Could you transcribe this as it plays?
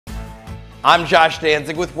I'm Josh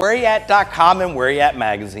Danzig with WhereYat.com and Where You At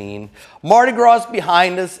magazine. Mardi Gras is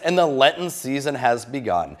behind us and the Lenten season has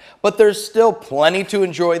begun, but there's still plenty to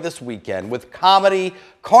enjoy this weekend with comedy,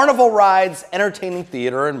 carnival rides, entertaining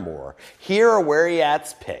theater, and more. Here are Where You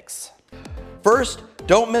At's picks. First,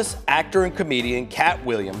 don't miss actor and comedian Cat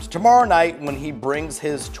Williams tomorrow night when he brings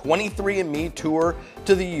his 23andMe tour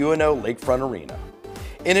to the UNO Lakefront Arena.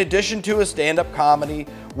 In addition to his stand-up comedy,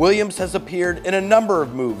 Williams has appeared in a number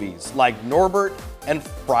of movies like Norbert and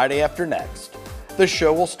Friday After Next. The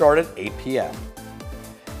show will start at 8 p.m.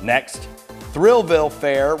 Next, Thrillville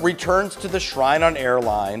Fair returns to the Shrine on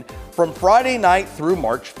Airline from Friday night through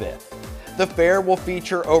March 5th. The fair will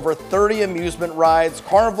feature over 30 amusement rides,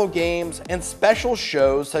 carnival games, and special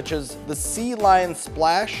shows such as the Sea Lion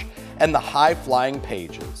Splash and the High Flying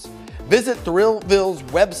Pages. Visit Thrillville's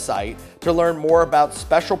website to learn more about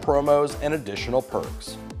special promos and additional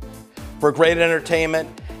perks. For great entertainment,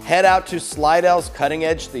 head out to Slidell's Cutting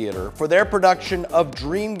Edge Theater for their production of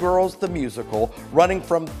Dreamgirls the Musical, running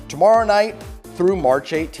from tomorrow night through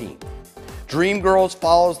March 18th. Dreamgirls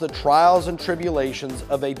follows the trials and tribulations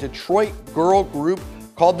of a Detroit girl group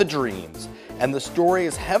called the Dreams, and the story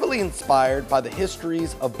is heavily inspired by the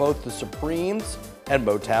histories of both the Supremes and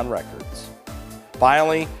Motown Records.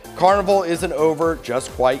 Finally, Carnival isn't over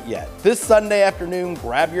just quite yet. This Sunday afternoon,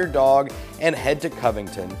 grab your dog and head to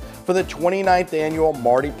Covington for the 29th annual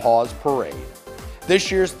Mardi Paws Parade.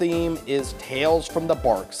 This year's theme is Tales from the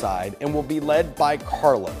Barkside and will be led by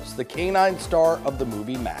Carlos, the canine star of the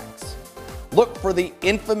movie Max. Look for the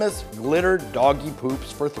infamous glittered doggy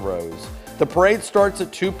poops for throws. The parade starts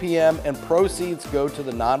at 2 p.m. and proceeds go to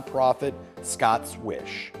the nonprofit Scott's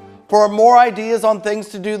Wish. For more ideas on things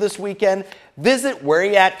to do this weekend, visit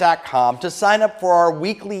WhereYat.com to sign up for our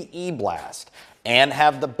weekly e-blast and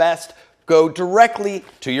have the best go directly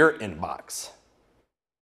to your inbox.